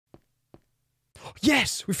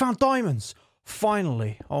Yes, we found diamonds.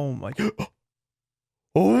 Finally. Oh my god.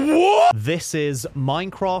 What? This is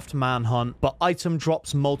Minecraft Manhunt, but item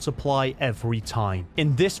drops multiply every time.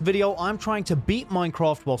 In this video, I'm trying to beat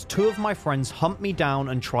Minecraft whilst two of my friends hunt me down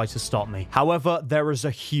and try to stop me. However, there is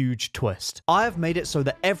a huge twist. I have made it so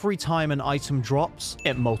that every time an item drops,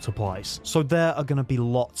 it multiplies. So there are going to be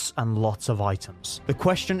lots and lots of items. The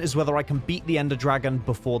question is whether I can beat the Ender Dragon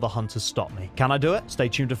before the hunters stop me. Can I do it? Stay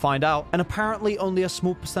tuned to find out. And apparently only a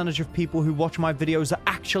small percentage of people who watch my videos are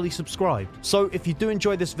actually subscribed. So if you do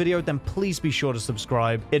enjoy this video, then please be sure to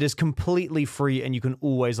subscribe. It is completely free and you can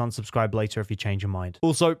always unsubscribe later if you change your mind.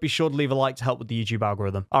 Also, be sure to leave a like to help with the YouTube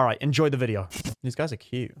algorithm. All right, enjoy the video. These guys are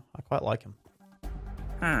cute. I quite like them.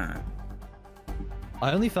 I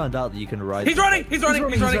only found out that you can ride. He's running! He's running!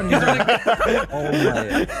 He's running! He's running! Oh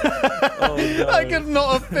my. Oh no. I could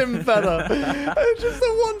not have been better. I'm just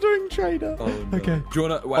a wandering trader. Oh, no. Okay. Do you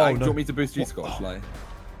want me to boost you, Scott?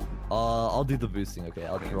 I'll do the boosting. Okay,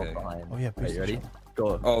 I'll drop behind. Oh yeah, you ready?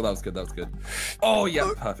 Go. Oh, that was good. That was good. Oh yeah,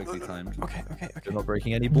 perfectly timed. Okay. You're not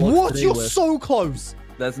breaking any blocks. What? Today, You're Wes. so close.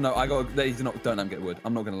 There's no. Don't let him get wood.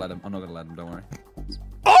 I'm not gonna let him. Don't worry.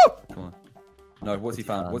 Oh! Come on. No. What's he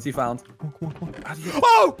found? What's he found? Come on.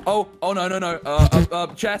 Oh! Oh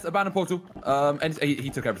no. Chest, abandoned portal. And he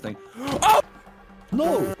took everything. Oh!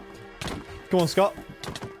 No. Come on, Scott.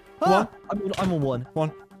 Come on. I'm on one. Come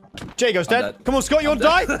on. Jago's dead. Come on, Scott. You want to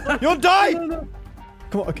die? You want to die? No.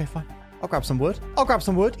 Come on. Okay, fine. I'll grab some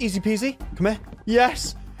wood. Easy peasy. Come here.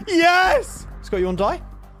 Yes. Yes. Scott, you want to die?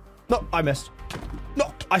 No, I missed.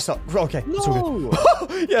 No, I suck. Okay. No. It's all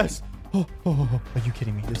good. Yes. Oh, are you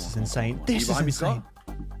kidding me? This is insane. This is insane.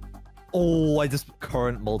 Oh, I just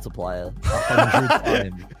current multiplier 100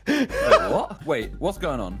 times. Wait, what? Wait, what's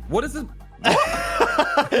going on? What is it?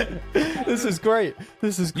 This is great.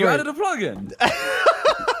 This is great. You added a plugin.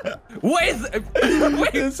 What is it?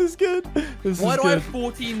 Wait. This is good. Why do I have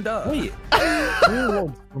 14 dirt? Wait. 4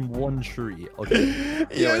 logs from one tree. Okay.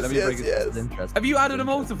 Let me break it. Interesting. Have you added a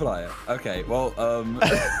multiplier? Okay, well,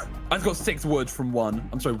 I've got 6 wood from 1.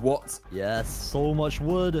 I'm sorry, what? Yes, so much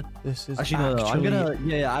wood. This is actually no. I'm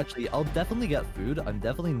gonna actually I'll definitely get food. I'm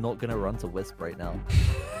definitely not gonna run to Wisp right now.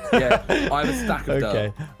 Yeah, I have a stack of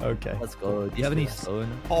dirt. Okay. Let's go. Do you have any stone?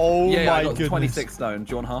 Oh yeah, my I got goodness. 26 stone. Do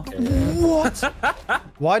you want half? What?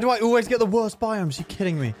 Why do I always get the worst biomes? Are you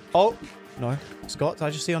kidding me? Oh, no. Scott, did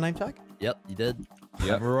I just see your name tag? Yep, you did.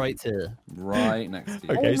 Yep. Right here. Right next to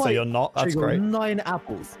you. Okay, so you're not. That's great. 9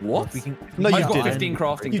 apples. What? No, you I've got didn't. 15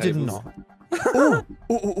 crafting You did tables. not.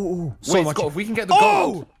 Oh. So Wait, much. Scott, if we can get the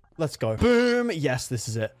gold. Let's go. Boom. Yes, this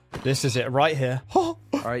is it. This is it right here. All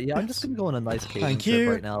right, yeah, I'm just gonna go on a nice cave Thank trip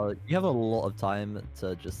you. right now. You have a lot of time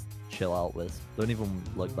to just chill out with. Don't even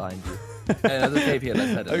look behind you. Hey, there's a cave here.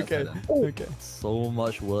 Let's head in. Okay. Let's head in. Okay. So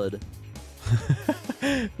much wood.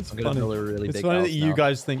 It's I'm gonna build a really It's big funny house that you now.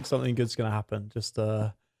 guys think something good's gonna happen. Just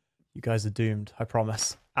you guys are doomed. I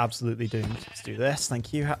promise. Absolutely doomed. Let's do this.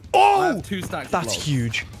 Thank you. I Oh, have 2 stacks of that's blocks.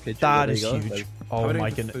 huge. Okay, That there is you go. huge. How Oh do I my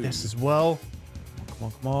get goodness. food? This as well.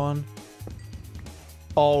 Come on.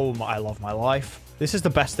 Oh my! I love my life. This is the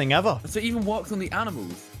best thing ever. So it even works on the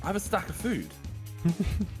animals. I have a stack of food.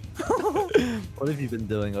 What have you been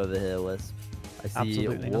doing over here, Wisp? I see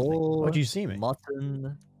Absolutely nothing. wool, Why'd you see me?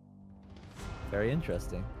 mutton. Very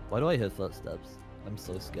interesting. Why do I hear footsteps? I'm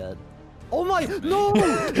so scared. Oh my! No!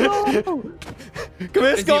 No! Come here,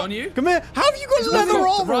 Is he Scott. on you? Come here. How have you got leather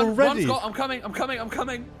armor Run, already? Scott, I'm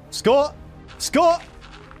coming. Scott.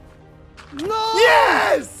 No!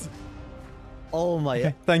 Yes. Oh my!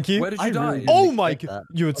 Okay, thank you. Where did you I die? really Oh didn't my expect god.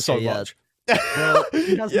 that. You had so Okay, yeah. much. Well,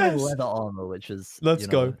 he has Yes. no leather armor, which is. Let's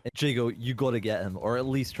go. Jago, you gotta get him, or at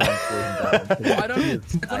least try and slow him down. Well, I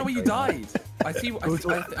don't know where you died. I think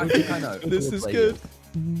I know. This is good.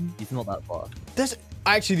 He's not that far. There's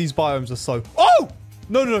actually these biomes are so. Oh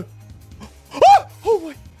no. Oh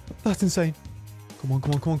my. That's insane. Come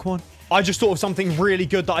on. I just thought of something really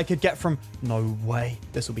good that I could get from. No way.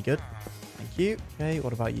 This will be good. Thank you. Okay.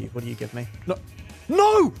 What about you? What do you give me?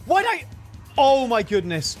 No. Why'd I? Oh my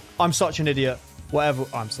goodness. I'm such an idiot. Whatever.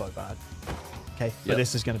 I'm so bad. Okay. But Yep.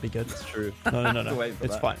 this is gonna be good. It's true. No. Wait for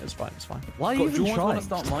It's that. fine. It's fine. Why are Scott, you do even you trying? want to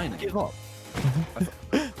start mining? Give up.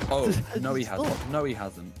 Oh, no he hasn't. No he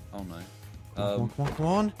hasn't. Oh no. Come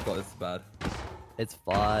on. God, this is bad. It's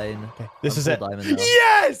fine. Okay. This I'm is full it. diamond now.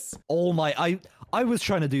 Yes. Oh my! I was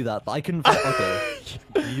trying to do that, but I couldn't. Okay.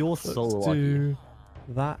 You're so Let's lucky. do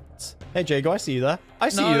that. Hey, Jago, I see you there. I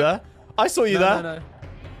see No. you there. I saw you there. No.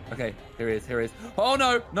 Okay, here he is. Oh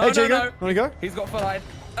no. Hey, Jago, wanna go? He's got full line.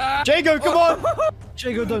 Ah! Jago, come on.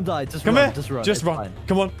 Jago, don't die. Just Come run. here. Just run. Just It's run. fine.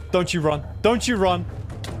 Come on. Don't you run.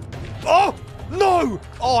 Oh! No!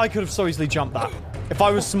 Oh, I could have so easily jumped that. If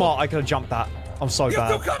I was smart, I could have jumped that. I'm so You're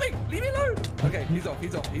bad. still coming! Leave me alone! Okay, he's off.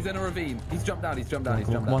 He's in a ravine. He's jumped down. He's jumped down.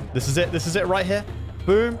 Come on. This is it right here.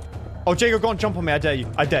 Boom. Oh, Jago, go on, jump on me. I dare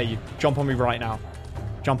you. Jump on me right now.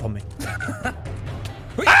 Jump on me.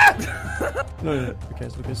 Ah! No. Okay,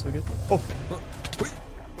 it's okay. Oh.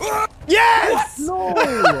 Yes! No!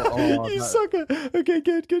 Oh, You sucker. Okay,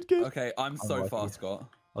 good. Okay, I'm so fast, Scott.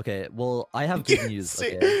 Okay, well, I have good news.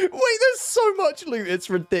 Okay. Wait, there's so much loot. It's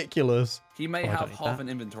ridiculous. He may I have don't need half that. an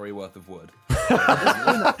inventory worth of wood.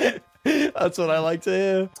 That's what I like to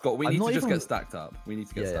hear. Scott, we I'm need to not just even- get stacked up. We need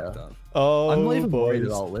to get stacked up. Oh, I'm not even boys. worried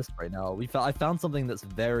about Wisp right now. I found something that's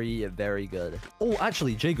very, very good. Oh,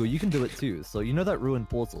 actually, Jago, you can do it too. So you know that ruined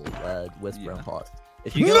portal where Wisp ran past?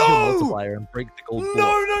 If you get up your multiplier and break the gold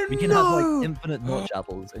block, we can have like infinite notch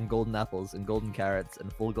apples and golden apples and golden carrots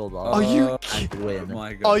and full gold bars. Are you and win. Oh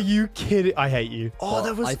my God. Are you kidding? I hate you. Oh, But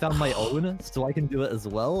that was. I found my own, so I can do it as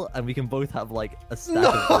well, and we can both have like a stack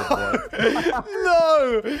of gold blocks.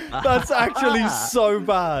 No, that's actually so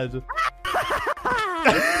bad.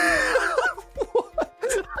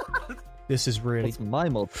 This is really. What's my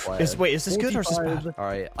multiplier? Wait, is this good or is this bad? All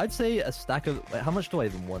right, I'd say a stack of. Wait, how much do I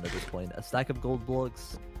even want at this point? A stack of gold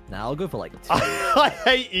blocks? Nah, I'll go for like 2. I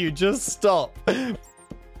hate you. Just stop.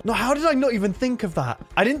 No, how did I not even think of that?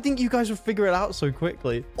 I didn't think you guys would figure it out so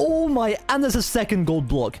quickly. Oh my! And there's a second gold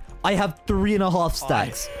block. I have 3.5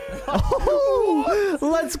 stacks. Oh,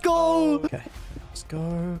 let's go! Okay, let's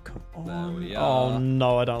go. Come on. There we are. Oh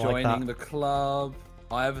no, I don't like Joining that. the club.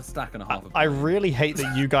 I have a stack and a half of I iron. really hate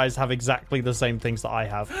that you guys have exactly the same things that I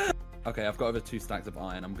have. Okay, I've got over 2 stacks of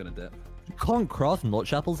iron. I'm gonna dip. You can't craft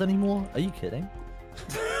notch apples anymore? Are you kidding?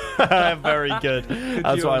 Very good.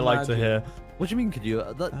 That's you what I like to imagine? hear. What do you mean? Could you?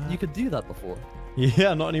 You could do that before.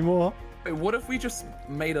 Yeah, not anymore. Wait, what if we just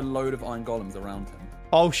made a load of iron golems around him?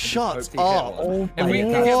 Oh, hoped shut he hit up. one. If my we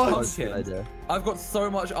God. get That's a good pumpkins, idea. I've got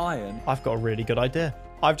so much iron. I've got a really good idea.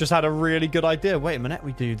 I've just had a really good idea. Wait a minute,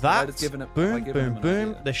 we do that. just given it- have I boom, given boom, him an boom.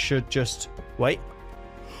 idea? This should just wait.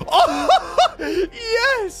 Oh,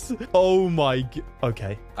 yes! Oh my.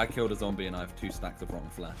 Okay. I killed a zombie and I have 2 stacks of rotten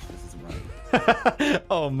flesh. This isn't right.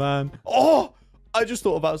 Oh man. Oh, I just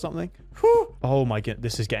thought about something. Whew. Oh my god,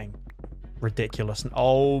 this is getting ridiculous.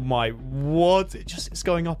 Oh my, what? It's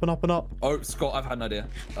going up and up and up. Oh, Scott, I've had an idea.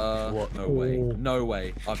 What? No way. Oh. No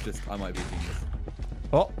way. I might be a genius.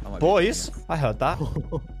 Oh, I might be boys, genius. I heard that.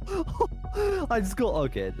 I just got.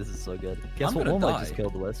 Okay, this is so good. Guess I'm what? gonna One die. might just kill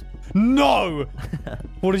the wisp. No!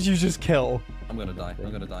 What did you just kill? I'm gonna die.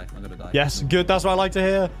 I'm gonna die. I'm gonna die. Yes, good. That's what I like to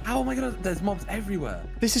hear. How am I gonna? There's mobs everywhere.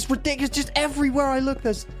 This is ridiculous. Just everywhere I look,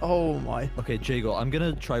 there's. Oh my. Okay, Jago, I'm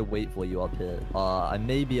gonna try wait for you up here. I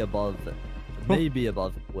may be above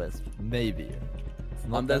wisp. Maybe. It's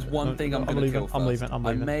not There's that- one thing I'm gonna leaving, kill first. I'm leaving, I'm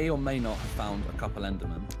leaving. I may or may not have found a couple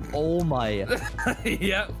endermen. Oh my.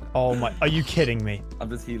 Yep. Oh my. Are you kidding me? I'm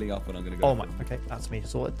just healing up and I'm gonna go. Oh for my. them. Okay, that's me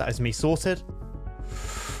sorted. That is me sorted.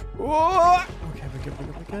 Whoa. Okay,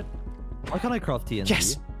 we're good. Why can't I craft TNT?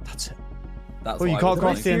 Yes, that's it. That's Well, you why I can't was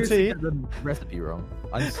craft like- TNT. Seriously, get the recipe wrong.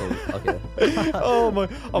 I'm so okay. Oh my.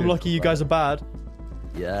 I'm lucky you guys are bad.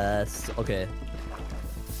 Yes. Okay.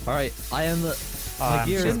 All right. I am. My I'm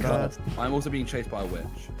gear so is bad. cursed. I'm also being chased by a witch.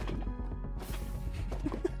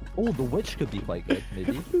 Oh, the witch could be quite good,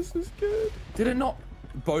 maybe. This is good. Did it not?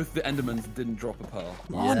 Both the endermans didn't drop a pearl.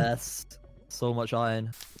 on. Yes. So much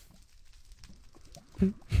iron.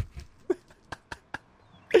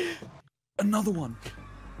 Another one.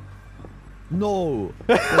 No.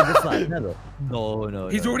 Wait, what's that? Nether. No.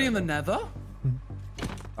 He's no, already no, in the no. nether.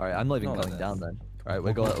 All right. I'm not even Not like coming this. down then. All right.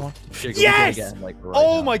 We're going. Come on. Jacob, Yes! We're gonna get him, like, right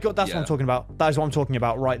Oh now. my god, that's what I'm Yeah. talking about. That is what I'm talking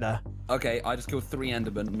about right there. Okay, I just killed 3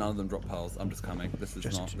 endermen. None of them dropped pearls. I'm just coming. This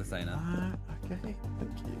is not. This ain't it. Okay, thank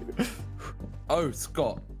you. Oh,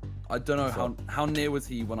 Scott. I don't know how near was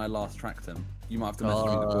he when I last tracked him. You might have to message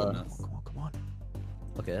me the coordinates. Come on.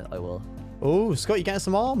 Okay, I will. Oh, Scott, you getting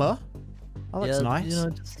some armor? Oh, that's yeah, nice. You know,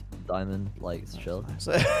 just diamond, like, chill.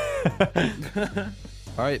 So-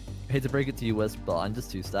 All right. Hate to break it to you, Wisp, but I'm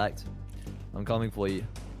just 2 stacked. I'm coming for you.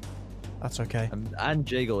 That's okay. And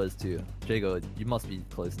Jago is too. Jago, you must be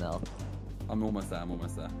close now. I'm almost there. I'm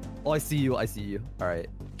almost there. Oh, I see you. I see you. All right.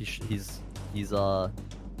 He's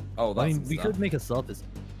Oh, that's I mean, some we stuff. could make a surface.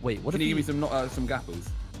 Wait, what Can if you give me some gapples?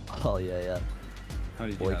 Oh yeah. How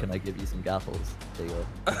did you Boy, have? can I give you some gaffles? There you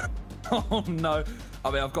go. Oh no.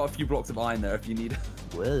 I mean, I've got a few blocks of iron there if you need.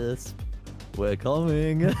 Wisp, we're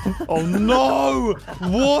coming. Oh no!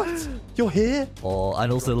 What? You're here? Oh,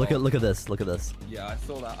 and also look at this. Look at this. Yeah, I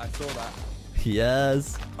saw that.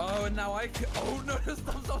 Yes. Oh, and now I can... Oh, no,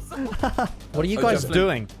 stop. What are you Oh, guys Flint.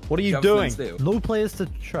 doing? What are you have Flint doing? steel? No players to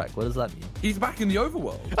track. What does that mean? He's back in the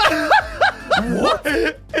overworld. What?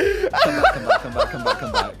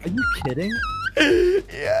 Come back. Are you kidding?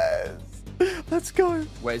 Yes. Let's go.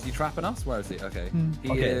 Where is he trapping us? Where is he? Okay. He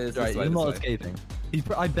Okay, is right. this way, You're not this way. escaping.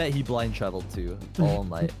 I bet he blind traveled too all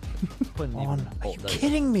night. Couldn't On. even. Are you no.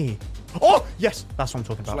 kidding me? Oh, yes. That's what I'm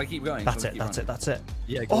talking about. Shall I keep going? That's Shall I it. keep That's it. running? That's it.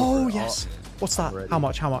 Yeah. Go Oh, for it. yes. yeah. What's that? I'm ready. How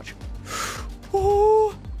much? How much?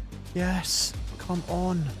 Oh, yes. Come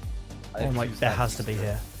on. I Oh have my, two there has stacks. to be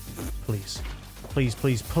here. Please. Please,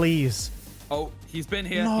 please, please. Oh, he's been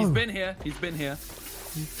here. No. He's been here. He's been here.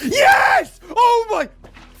 Yes! Oh my.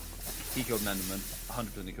 He killed an Enderman.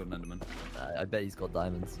 100% he killed an Enderman. I bet he's got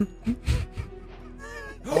diamonds.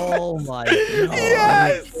 Oh my god.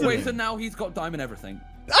 Yes! Wait, so now he's got diamond everything.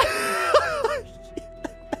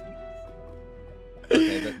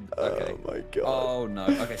 Okay. Oh my god. Oh no.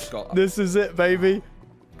 Okay, Scott. This is it, baby.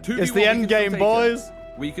 2v1, It's the we end can still game, take boys. him.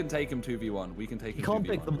 We can take him 2v1. We can take him You can't 2v1.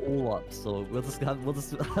 pick them all up, so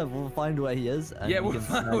we'll find where he is. And Yeah, we we'll, can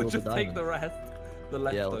snag we'll all just the take the diamonds. rest. The Yeah,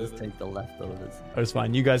 leftovers. we'll just take the leftovers. It's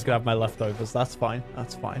fine. You guys can have my leftovers. That's fine.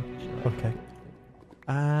 That's fine. Okay.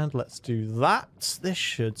 And let's do that. This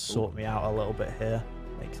should sort me out a little bit here.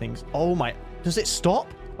 Make things... Oh my... Does it stop?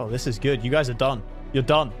 Oh, this is good. You guys are done. You're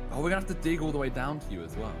done. Oh, we're gonna have to dig all the way down to you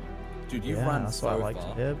as well. Dude, you've Yeah, ran that's so what I like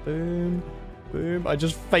far. to hear. Boom. Boom. I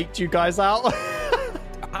just faked you guys out.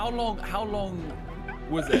 How long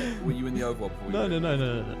was it? Were you in the overworld before No. you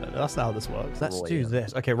That's not how this works. Let's Oh, do yeah.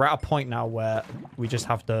 this. Okay, we're at a point now where we just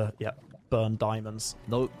have to, burn diamonds.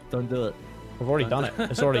 Nope, don't do it. We've already done it.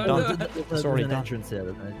 It's already Don't done. do it. There's already an done. entrance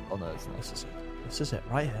here. Oh no, it's not. This is it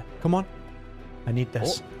right here. Come on. I need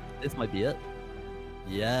this. Oh, this might be it.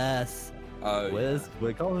 Yes. Oh, yeah.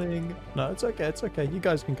 We're coming. No, it's okay. It's okay. You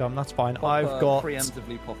guys can come. That's fine. Pop, I've got...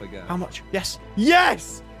 preemptively pop again. How much? Yes.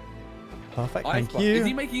 Yes! Perfect. Ice Thank block. you. Is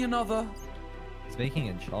he making another? He's making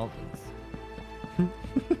enchantments.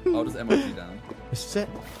 I'll just emoji down. This is it.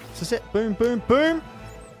 This is it. Boom, boom, boom.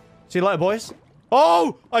 See you later, boys.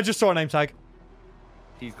 Oh! I just saw a name tag.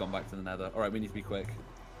 He's gone back to the nether. All right, we need to be quick.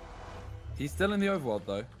 He's still in the overworld,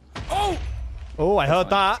 though. Oh! Oh, I heard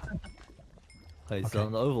fine. that. Oh, he's Okay. still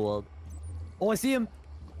in the overworld. Oh, I see him.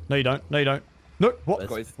 No, you don't. No, you don't. No. What? Guys,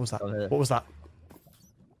 What was that? come here. What was that?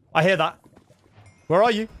 I hear that. Where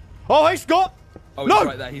are you? Oh, hey, Scott. Oh, No! he's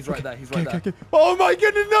right there. He's right there. He's right there. Okay. Oh, my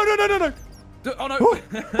goodness. No. Oh, no.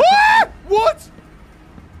 Ah! What?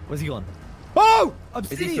 Where's he gone? Oh!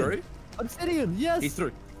 Is he through? Obsidian, yes. He's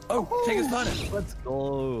through. Oh, take his planet. Let's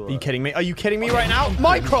go. Are you kidding me? Are you kidding me right now?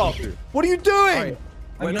 Minecraft! What are you doing? Alright,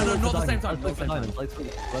 I'm Wait, no, gonna no, look not for the same diamonds. time, not the same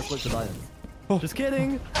time. Let's look for diamonds. Oh. Just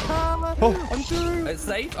kidding. Oh. I'm through. It's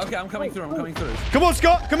safe? Okay, I'm coming through. I'm coming through. Come on,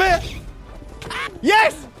 Scott. Come here.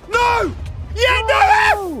 Yes! No! Yeah,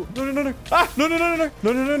 no! No. Ah, no.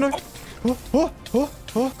 Oh,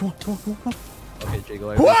 come on. Okay, Jago,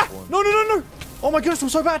 I Ah! respawned. No. Oh my goodness, I'm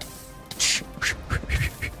so bad.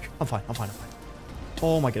 I'm fine.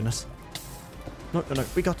 Oh my goodness. No.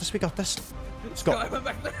 We got this. I Scott. went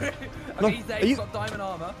back there. No, Okay, he's there. are He's you- got diamond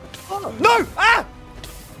armor. No! Ah!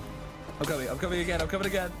 I'm coming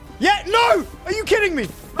again. Yeah, no! Are you kidding me?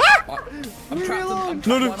 Ah! I'm trapped. I'm trapped.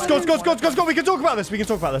 No, Why am I Scott, doing- we can talk about this.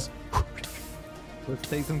 Let's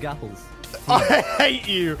take some gapples. I hate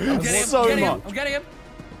you so much. I'm getting him.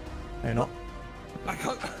 No, you're not. I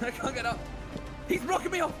can't get up. He's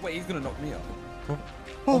knocking me off. Wait, he's gonna knock me off.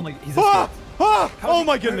 Oh my, he's Ah! escaped. Ah! How Oh is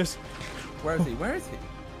my he- goodness. Where is he?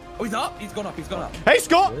 Oh, he's up. He's gone up. Hey,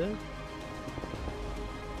 Scott! Yeah.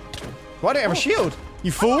 Why don't you have a shield?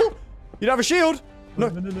 You fool! You don't have a shield? No,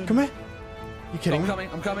 come here. You kidding I'm me?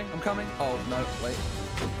 coming. Oh, no, wait.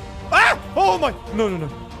 Ah! Oh my! No.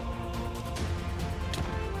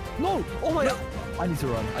 No! Oh my! I need to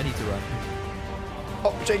run.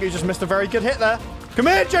 Oh, Jago just missed a very good hit there. Come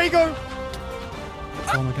here, Jago!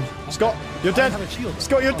 Oh my goodness. Scott, you're I dead. have a shield.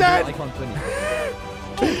 Scott, you're Oh, dead. I can't do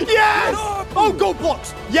anything. Yes! No! Oh, gold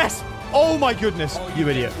blocks! Yes! Oh my goodness, Oh, you get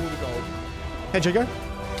idiot. all the gold. Hey, Jago.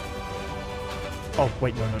 Oh,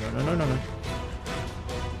 wait, no.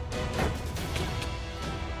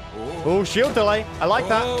 Oh, shield delay. I like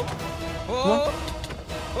that.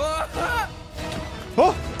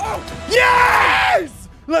 Oh! Yes!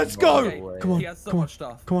 Let's go! Okay, Come on, he has so come on, much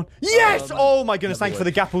stuff. come on. Yes! Um, Oh my goodness, thanks for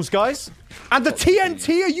the gapples, guys. And the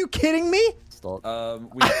TNT, are you kidding me? Stop. We have to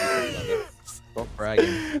talk about this. Stop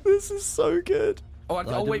bragging. This is so good. Oh,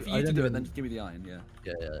 I'll wait for you to do it, didn't- then just give me the iron, yeah.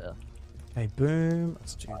 Yeah. Okay, boom.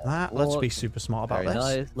 Let's do that. Let's be super smart about Very this.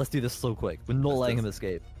 nice. Let's do this so quick. We're not letting him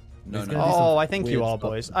escape. No, There's no. gonna be Oh, some I think you weird are, stuff.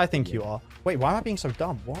 boys. I think you are. Wait, why am I being so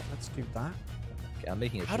dumb? What? Let's do that. Okay, I'm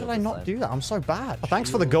making it. How did short I this not time. do that? I'm so bad. Oh, thanks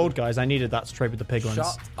for the gold, guys. I needed that to trade with the piglins.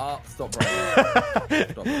 Shut up. Stop running.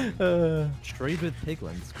 Stop running. Trade with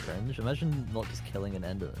piglins, cringe. Imagine not just killing an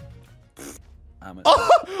enderman. Amateur.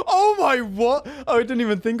 Oh my, what? Oh, I didn't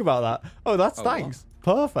even think about that. Oh, that's Oh, thanks.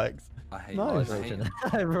 Perfect. I hate Nice. I hate it.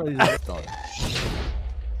 I really just thought.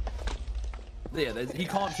 Yeah, he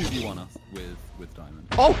can't 2v1 us with diamond.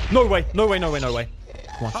 Oh, no way. No way, no way, no way.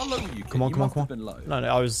 How low were you? Come on, You come on, must come on. have been low. No, no,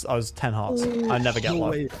 I was 10 hearts. I never get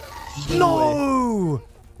low. way. No!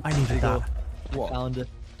 I needed that. What? Found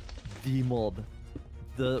the mob.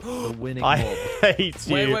 The winning I mob. hate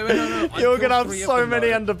you. Wait, no. I've You're killed gonna have 3 of so them, many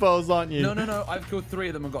though. ender pearls, aren't you? No. I've killed 3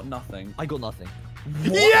 of them and got nothing. I got nothing.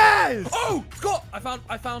 Yes! Oh, Scott! I found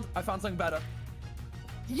something better.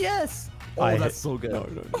 Yes! Oh, I that's hit- so good.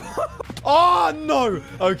 No. Oh, no!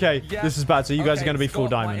 Okay, Yeah. this is bad. So you guys Okay, are gonna be full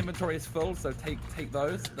Scott, My diamond. inventory is full, so take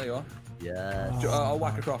those. There you are. Yes. I'll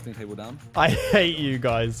whack a crafting table down. I hate you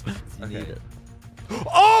guys. You need it.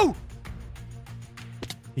 Oh!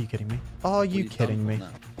 Are you kidding me? Oh, are you What kidding me? done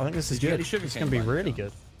for I think this is Did you get good. any sugar It's cane gonna be by any really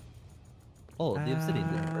chance? good. Oh, the obsidian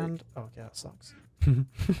didn't break. And... Oh, yeah, that sucks.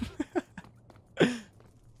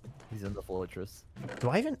 He's in the fortress. Do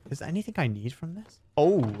I even... Is there anything I need from this?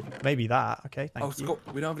 Oh, maybe that. Okay, thank Oh, you. Scott,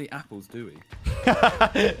 we don't have any apples, do we?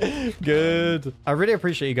 Good. I really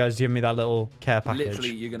appreciate you guys giving me that little care package.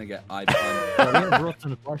 Literally, you're gonna get Oh, we have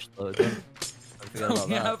rotten flesh though. Don't forget about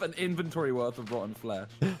We that. have an inventory worth of rotten flesh.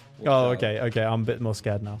 Watch Oh, out. okay. I'm a bit more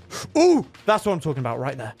scared now. Ooh, that's what I'm talking about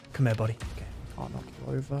right there. Come here, buddy. Okay, can't knock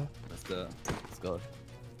you over. Let's do it. Let's go.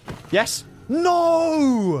 Yes.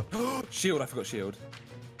 No. Shield, I forgot shield.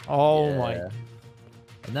 Oh Yeah. my.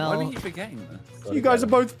 And now, Why do we keep forgetting this? gotta You guys get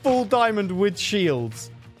are both full diamond with shields.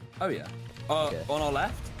 Oh yeah. Okay. On our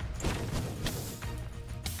left.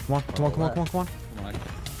 Come on. Come on.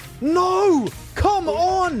 No! Come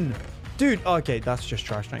on! Dude, okay, that's just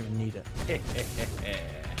trash. Don't even need it.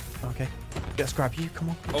 Okay. Let's grab you. Come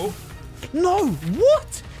on. Oh. No!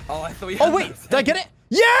 What? Oh, I thought you. Oh, wait. Did I get it?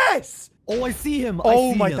 Yes! Oh, I see him. Oh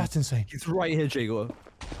I see my, him. that's insane. He's right here, Jago.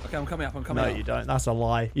 Okay, I'm coming up. I'm coming No, up. you don't. That's a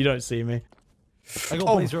lie. You don't see me. I got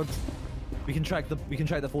Oh. blaze rods. We can track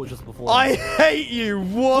the fortress before. I hate you.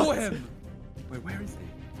 For What? him. Wait, where is he?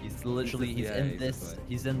 He's literally he's Yeah, in he's this this way.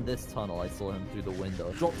 he's in this tunnel. I saw him through the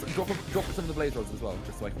window. Drop some of the blaze rods as well,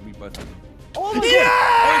 just so I can we both have them. Oh my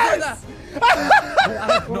Yes!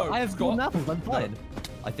 No, I have Scott. golden apples. I'm fine.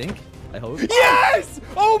 I think. I hope. Yes!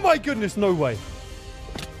 Oh my goodness, no way.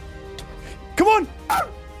 Come on!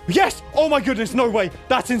 Yes! Oh my goodness, no way.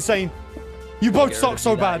 That's insane. You both Get suck rid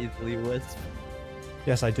so of that bad. easily, Wisp.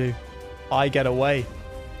 Yes, I do. I get away.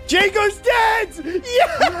 Jago's dead!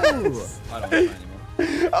 Yes! I don't have that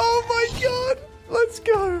anymore. Oh my god! Let's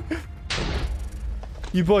go.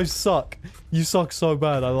 You boys suck. You suck so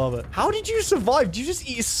bad. I love it. How did you survive? Did you just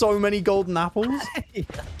eat so many golden apples?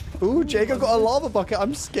 Ooh, Jago got a lava bucket.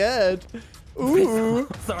 I'm scared. Ooh.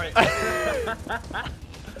 Sorry.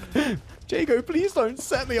 Jago, please don't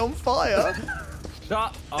set me on fire.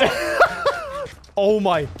 Shut up. Oh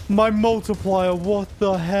my multiplier. What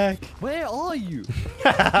the heck? Where are you?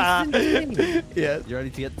 Insane. Yeah. You ready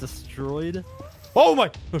to get destroyed? Oh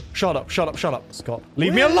my. Shut up, Scott.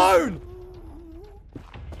 Leave me Where? alone.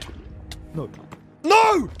 No.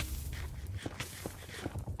 No!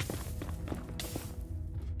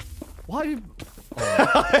 Why?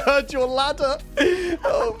 I heard your ladder.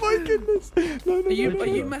 Oh my goodness. No, Are you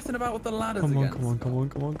no. messing about with the ladders Come on,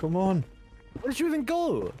 again? come on. Where did you even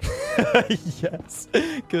go? Yes.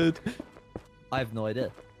 Good. I have no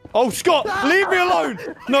idea. Oh, Scott, leave me alone.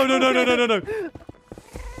 No.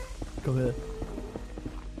 Come here.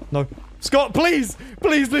 No. Scott, please.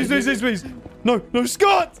 Please. No,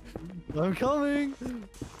 Scott. I'm coming.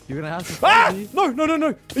 You're gonna have to Ah! find me. No.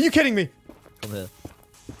 Are you kidding me? Come here.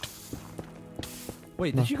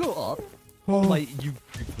 Wait, did you go up? Oh. Like, you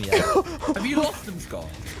freaked me out. Have you lost them, Scott?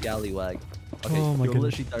 Scallywag. Okay, Oh my you're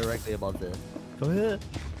goodness. literally directly above there. Come here.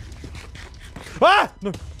 Ah!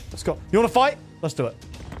 No. Scott, you want to fight? Let's do it.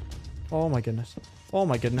 Oh my goodness.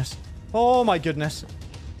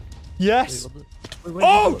 Yes. Wait, where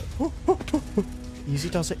did you Oh! go? Easy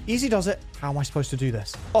does it. How am I supposed to do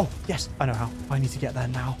this? Oh, yes, I know how. I need to get there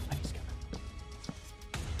now.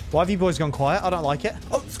 Why have you boys gone quiet? I don't like it.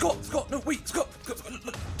 Oh, Scott. No, wait, Scott.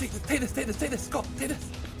 Look, take this, Scott. Take this.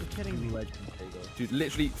 You're kidding me. Legend, Jago. Dude,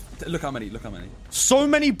 literally, look how many. So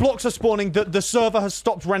many blocks are spawning that the server has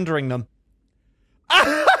stopped rendering them.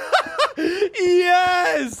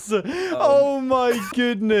 Yes! Oh my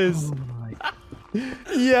goodness. Oh my.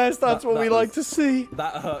 Yes, that's what we that like was- to see.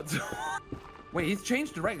 That hurt. Wait, he's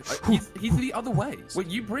changed direction. He's the other way. Wait,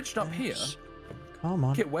 you bridged up here. Come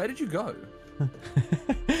on. Kit, where did you go?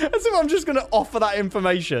 As if I'm just going to offer that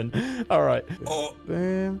information. All right. Oh.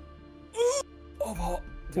 Boom. Oh, hot.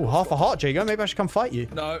 Oh, half a heart, Jago. Maybe I should come fight you.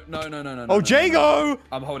 No. Oh, Jago!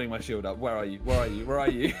 I'm holding my shield up. Where are you?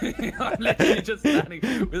 I'm literally just standing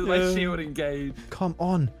with my shield engaged. Come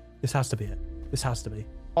on. This has to be it. This has to be.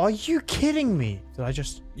 Are you kidding me? Did I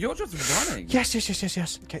just... You're just running. Yes.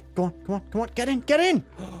 Okay, go on. Get in.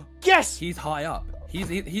 Yes! He's high up.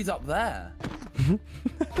 He's up there.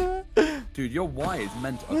 Dude, your Y is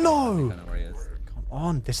meant to... No! I think I know where he is. Come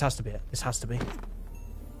on. This has to be it. This has to be.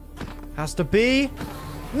 Has to be.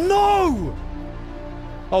 No!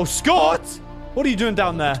 Oh, Scott! What are you doing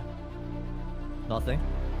down there? Nothing.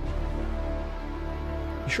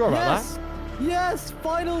 You sure about that? Yes,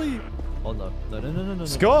 finally! Oh no. No.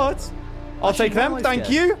 Scott! I'll take them, thank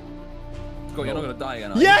you! Scott, you're not gonna die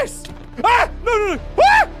again, are you? Yes! Ah! No!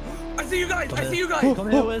 Ah! I see you guys!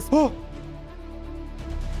 Come here, Wisp.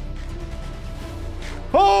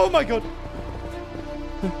 Oh my god!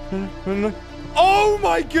 No. Oh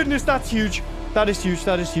my goodness, that's huge! That is huge.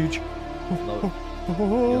 No.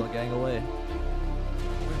 You're not getting away. Wait,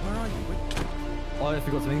 where are you? Wait. Oh, I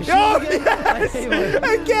forgot to make a Oh, shield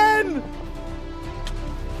yes! Again!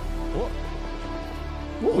 What?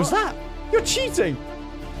 What was that? You're cheating!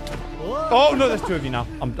 What? Oh no, there's two of you now.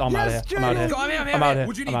 I'm out of here. I'm out of here. Scott, I'm out of here.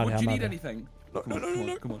 Would you need anything? No.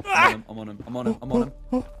 Come on. I'm on him.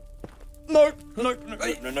 No.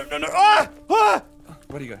 Ah!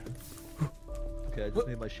 Where'd he go? Okay, I just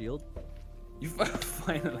made my shield. You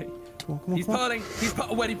finally. Come on. He's pearling.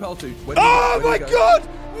 Where'd he pearl to? Oh my god!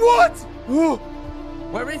 What?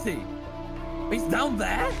 Where is he? He's down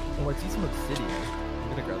there? Oh, I see some obsidian. I'm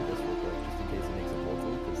gonna grab this real quick just in case he makes a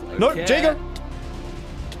portal. 'Cause No, Okay. Jago!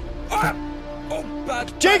 Ah! Oh,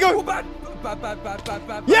 bad. Jago! Oh, bad.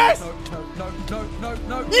 Bad. Yes!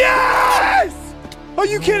 No. Yes! Are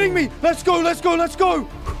you kidding me? Let's go.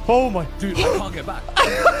 Oh my. Dude, I can't get back.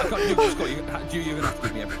 I can't. You're gonna have to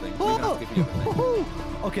give me everything. You're gonna have to give me everything.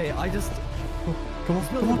 Okay, I just... Come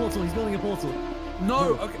on. He's building a portal.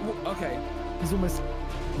 No. Okay. He's almost...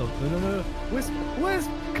 No. Wisp,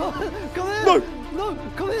 come here. No,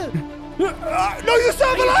 come here. No, you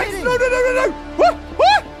son of a light! kidding? No.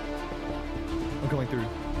 What? I'm going through.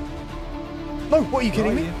 No, what are you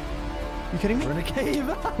kidding Where me? are you? You kidding me? We're in a cave.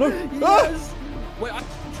 No. Yes. Wait, I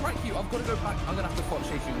track you. I've got to go back. I'm gonna have to spot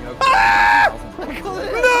chase you in the open. Come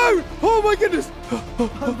here. No! Oh my goodness!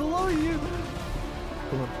 I'm below you.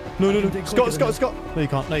 Come on. No. Scott. No, you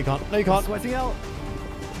can't. I'm sweating out.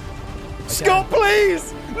 Scott,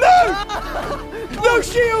 please! No! No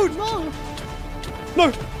shield!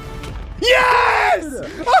 No! Yes!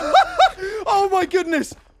 Oh my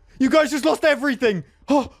goodness! You guys just lost everything!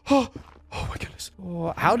 Oh my goodness.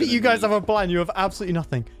 Oh, how do you guys have a plan? You have absolutely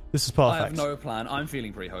nothing. This is perfect. I have no plan. I'm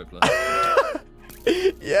feeling pretty hopeless.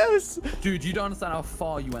 Yes! Dude, you don't understand how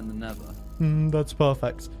far you went in the nether. That's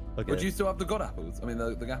perfect. Okay. But do you still have the god apples? I mean,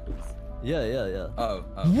 the apples. Yeah. Oh.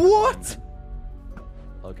 What?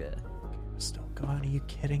 Okay. Still going? Are you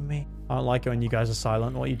kidding me? I don't like it when you guys are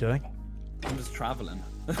silent. What are you doing? I'm just traveling.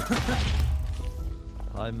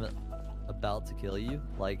 I'm about to kill you,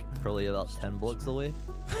 like probably about 10 blocks away.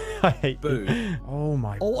 I hate Boo. you. Oh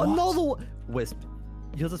my god. Oh, another one! Wisp,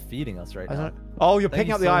 you're just feeding us right now. Oh, you're Thank picking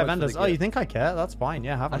you up the so Eye of much for the Enders. Oh, gift. you think I care? That's fine.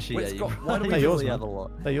 Yeah, have them. Actually, Wait, yeah, Scott, you why don't we They're really yours, man. have a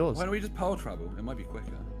lot. They're yours. Why don't we just power travel? It might be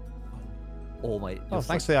quicker. Oh my. Oh, you're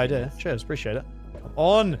thanks so for the idea. Cheers, appreciate it. Come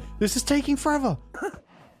on. This is taking forever.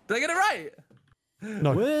 Did I get it right?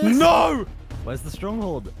 No. Whiz. No! Where's the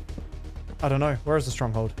stronghold? I don't know. Where is the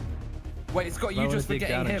stronghold? Wait, Scott, I you wanna just dig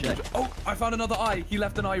forgetting down him. and check. Oh, I found another eye. He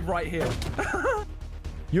left an eye right here.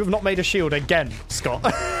 You have not made a shield again, Scott.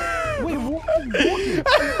 Wait, what?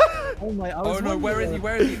 Oh my. Oh no, where is he?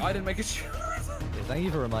 Where is he? I didn't make a shield. Okay, thank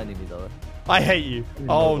you for reminding me, though. I hate you.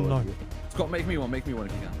 Oh no. Scott, make me one if you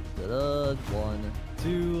can. Da-da, 1,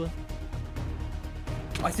 2.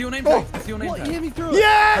 I see your name Oh. tag. I see your name What? You tag. hit me through it.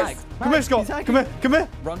 Yes! Tag. Come here, Scott. He's hacking. Come here.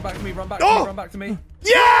 Run back to me. Run back Oh! to me.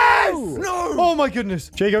 Yes! No! Oh my goodness.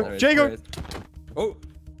 There Jago. it is, Jago. there it is. Oh.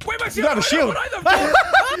 Wait, my shield. You don't have a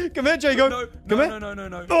shield. Come here, Jago. No, Come here.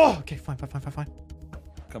 no. Oh, okay, fine.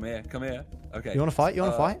 Come here. Okay. You want to fight?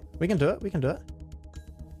 fight? We can do it.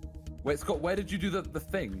 Wait, Scott, where did you do the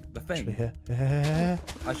thing? The thing. Here. Yeah.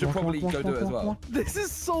 I should probably go do it as well. This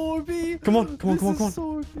is so OP. Come on. This is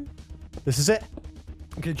so OP. This is it.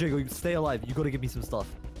 Okay, Jago, stay alive. You gotta give me some stuff.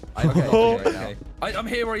 Okay. I'm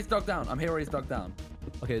here where he's dug down.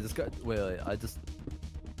 Okay, this guy. Wait. I just.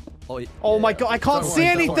 Oh my god, I can't Don't see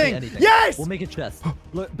worry, don't worry, anything. Yes! We'll make a chest.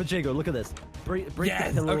 Look, but Jago, look at this. Break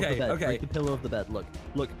Yes, the pillow of the okay, bed. okay. Break the pillow of the bed. Look.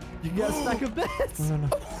 You can get a stack of beds. No.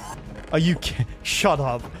 Are you Shut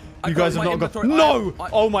up. I You got guys my have not got... inventory. No! I-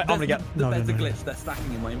 Oh my... I'm there's- gonna get... The No, beds no, are no. glitched. They're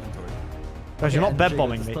stacking in my inventory. Guys, you're not and bed Jacob,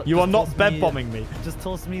 bombing me. just You are just not toss bed me- bombing me. Just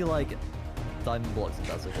toss me like diamond blocks if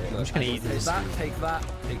that's okay. I'm just gonna eat take this. that. Take that.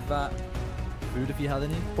 Take that. Food if you have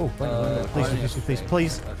any. Oh, wait.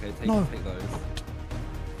 Please. Okay, take No. those.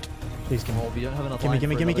 Please, give me... Oh, we don't have enough. Gimme, iron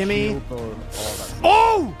gimme, for gimme, another gimme. shield, though. Oh, that's...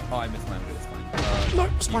 Oh! Oh, I missed my inventory. It's fine. No,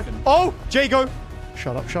 it's you fine. can- Oh! Jago!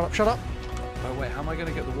 Shut up. Oh wait, how am I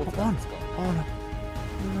gonna get the water? Come on. Scott? Oh,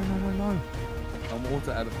 no. I'm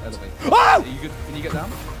water elevator. Oh! Are you good? Can you get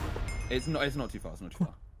down? It's not too far. It's not too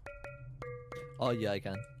far. Oh yeah, I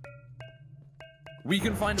can. We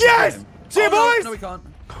can find. Yes! him. See you, no, boys! No, we can't.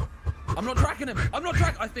 I'm not tracking him.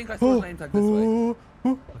 I think I saw his name tag this way.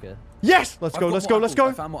 Okay. Yes! Let's go.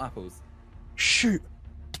 I found more apples. Shoot.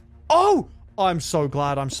 Oh! I'm so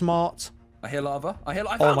glad I'm smart. I hear lava. I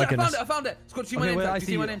Oh my goodness. I found it. Scott, see my Okay, name wait, tag. I Do you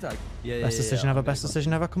see see my you. name tag? Yeah. Best decision yeah. ever, best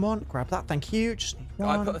decision ever. Come on, grab that. Thank you. Just need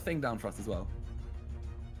I one. put a thing down for us as well.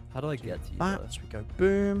 How do I get to you? That. though? So we go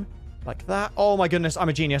boom. Like that. Oh my goodness, I'm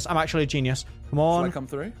a genius. I'm actually a genius. Come Shall I on. come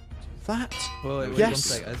through? That. Wait, one Yes.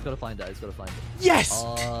 sec. I just gotta find it. Yes!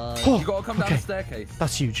 Oh, You gotta come down Okay. the staircase.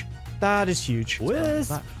 That's huge. That is huge. Whiz.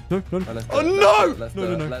 That. No. Oh, let's do Oh it. no! Let's do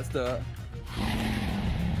it. No. Let's do it.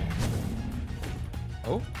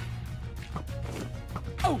 Oh.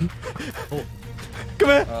 Oh. Come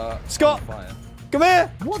here. Scott. on fire. Come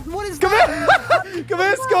here. what is Come that? here. Come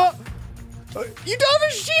here, Scott. You don't have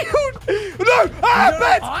a shield. No. Ah, don't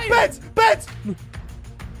have beds.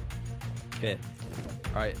 Okay.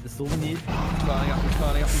 All right. This is all we need. He's climbing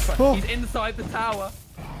up. Oh. He's inside the tower.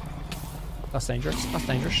 That's dangerous.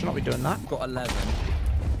 Should not be doing that. Got 11.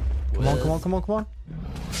 Come on.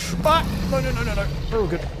 Ah! No. We're all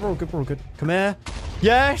good. Come here.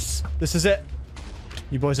 Yes! This is it.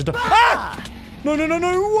 You boys are done. Ah! No. Whoa.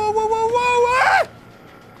 Ah!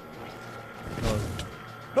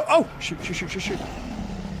 No. Oh! Shoot. Come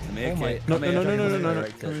here, Oh my- kid. No. Come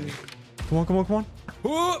here. Come on.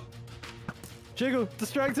 Ooh. Jago,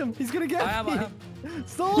 distract him. He's gonna get I am. me.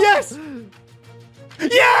 Stop. Yes!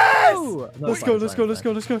 Yes! No, Let's it's fine, let's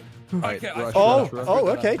go. Okay, rush, Oh,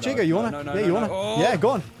 rush. okay, Chico, you wanna? No, Yeah, you wanna? Oh. Yeah, go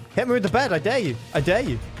on. Hit me with the bed. I dare you.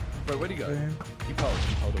 Bro, where'd he go? Keep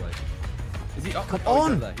hold away. Is he up? Come Oh,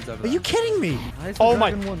 on. He's over there. He's over Are there. you kidding me? Why is the Oh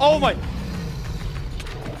my. dragon one Oh me? my.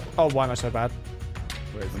 Oh, why am I so bad?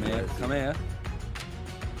 Where is he? Come here. Come here.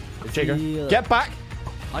 Is Chico, he, get back.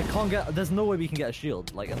 I can't get. There's no way we can get a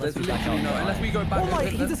shield. Like unless There's we back literally out. no. and Unless die. we go back. Oh my!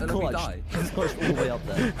 unless- He just unless we clutched. die. He just clutched all the way up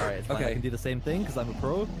there. All right, it's fine. Okay. I can do the same thing because I'm a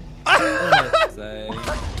pro. Say.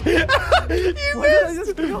 You Where did I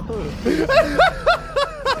missed. just go?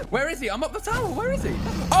 Where is he? I'm up the tower. Where is he?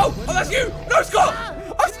 Oh, that's you. No, Scott.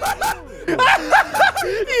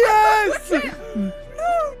 Yes.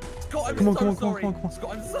 Scott, I'm Come on, so come on. sorry.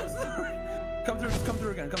 Scott, I'm so sorry. Come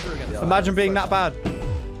through again. Imagine being that bad.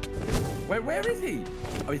 Where is he?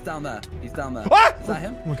 Oh, he's down there. Ah! Is that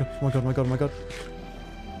him? Oh my god.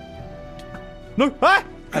 No. Ah!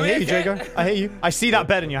 I hear you, Jago. I hear you. I see that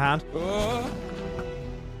bed in your hand.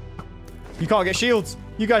 You can't get shields.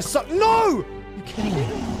 You guys suck. No! You're kidding me.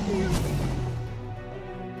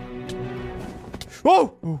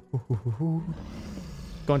 Whoa!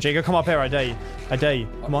 Go on, Jago. Come up here. I dare you.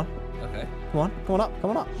 Come on. Okay. Come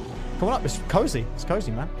on up. It's cozy,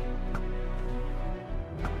 man.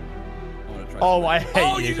 I wanna try Oh, something. I hate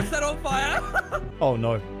Oh, you. you just set on fire. Oh,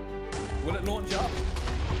 no. Will it launch up?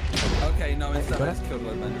 Okay, no, instead I just killed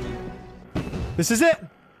Lord Benjamin. This is it.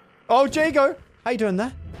 Oh, Jago. How you doing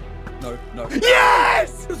there? No.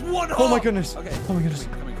 Yes! There's one Oh, my heart! goodness. Okay. Oh, my goodness.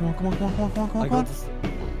 Come Come on. I got this.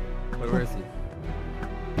 Wait, where is he?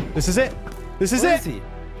 This is it. Where is he?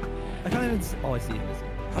 I can't even. Oh, I see him.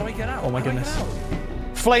 How do I get out? Oh, my How do I get goodness.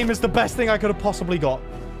 out? Flame is the best thing I could have possibly got.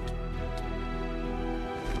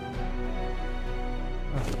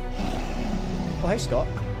 Oh, hey, Scott.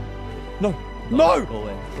 No. No!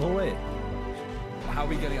 Go away. How are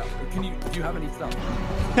we getting up? Do you have any stuff?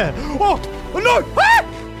 Oh! No! Ah!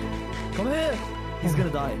 Come here. He's gonna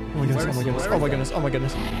die. Oh my goodness, Where is he? oh my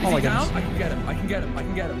goodness. Is he down? goodness. I can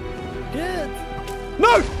get him. Get.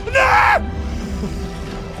 No! No!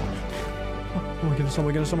 Oh my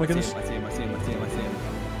goodness, I see him.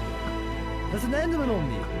 There's an enderman on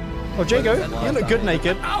me. Oh, Jago, Where's you look good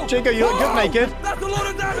naked. Ow! Jago, you look good Whoa! naked. That's a lot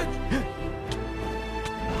of damage!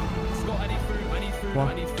 Scott, I need food. What?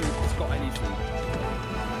 I need food. Scott, I need food.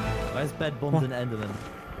 Where's bed bombed an enderman?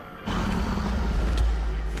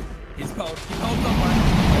 He's cold somewhere.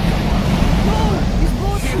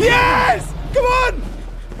 Yes! Come on!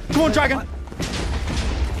 Come on, dragon.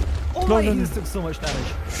 Oh Why no, he no. just took so much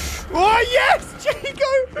damage? Oh, yes!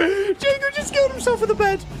 Jago! Jago just killed himself with the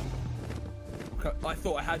bed. Okay, I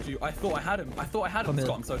thought I had you. I thought I had him. I thought I had him. Come Scott,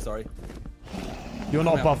 here. I'm so sorry. You're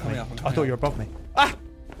not Come above out, me. come out, I come thought out. you were above me. Ah!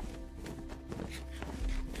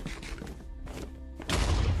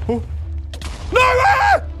 Oh. No!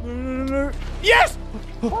 Ah! No, no, no, no. Yes!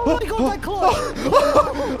 Oh my god, that clutch!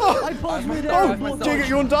 I passed mid air. Oh, Jago,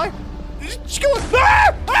 you want to die? Just go on.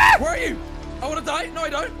 Ah! Ah! Where are you? I want to die. No, I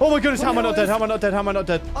don't. Oh my goodness, how am I not dead? How am I not dead? How am I not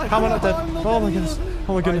dead? How am I not dead? Oh my goodness.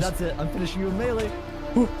 Oh my goodness. Right, that's it. I'm finishing you with melee.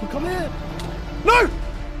 Come here. No!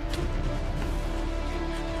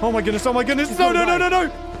 Oh my goodness, oh my goodness. No, no, no, no, no.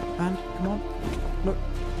 And, come on. No.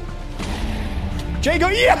 Jago,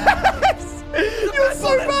 yes! You're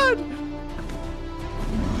so bad!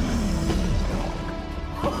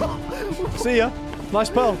 See ya. Nice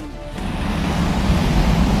pearl.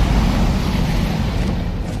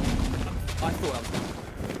 I thought that was.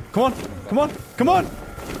 Come on, come on, come on.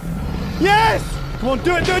 Yes! Come on,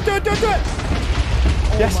 do it, do it, do it, do it, do it.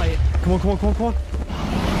 Yes. My... Come on, come on, come on, come on.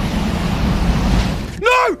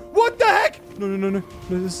 No! What the heck? No, no, no, no.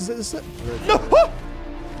 No, this is it, this is it. No! Oh!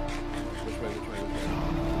 Which way?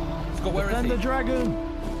 Scott, where Defend is the he? dragon.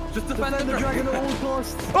 Just Defend the dragon at all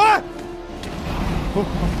costs. Ah! Oh.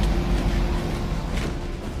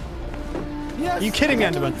 Yes. Are you kidding me,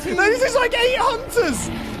 Enderman? No, this is like 8 hunters!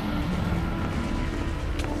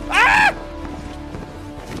 Ah!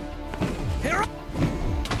 Here.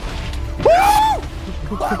 Woo!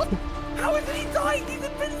 How is he dying? He's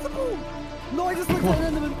invincible. No, I just looked at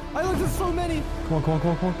an Enderman. I looked at so many. Come on, come on, come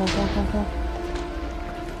on, come on, come on, come on, come on.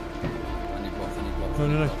 I need blocks. I need blocks. No,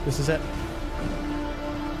 no, no. This is it.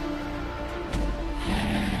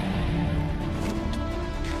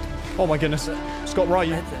 Oh my goodness. Scott, where are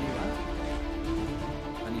you? Beds anywhere.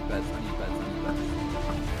 I need beds. I need beds. I need beds.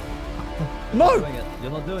 No! Doing it.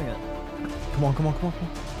 You're not doing it. Come on, come on, come on, come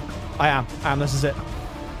on. I am. This is it.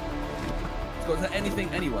 Scott, is there anything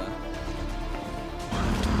anywhere?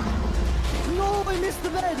 No, I missed the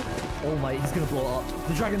bed. Oh my, he's gonna blow up.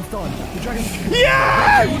 The dragon's done. The dragon's.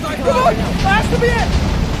 Yeah! Come on! That has to be it!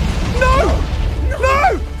 No!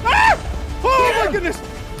 No! Ah! Oh my goodness!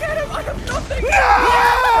 Get him! I have nothing!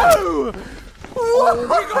 No! Oh, we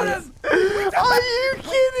got him! Are you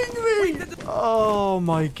kidding me? Oh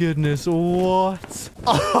my goodness, what?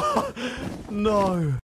 No.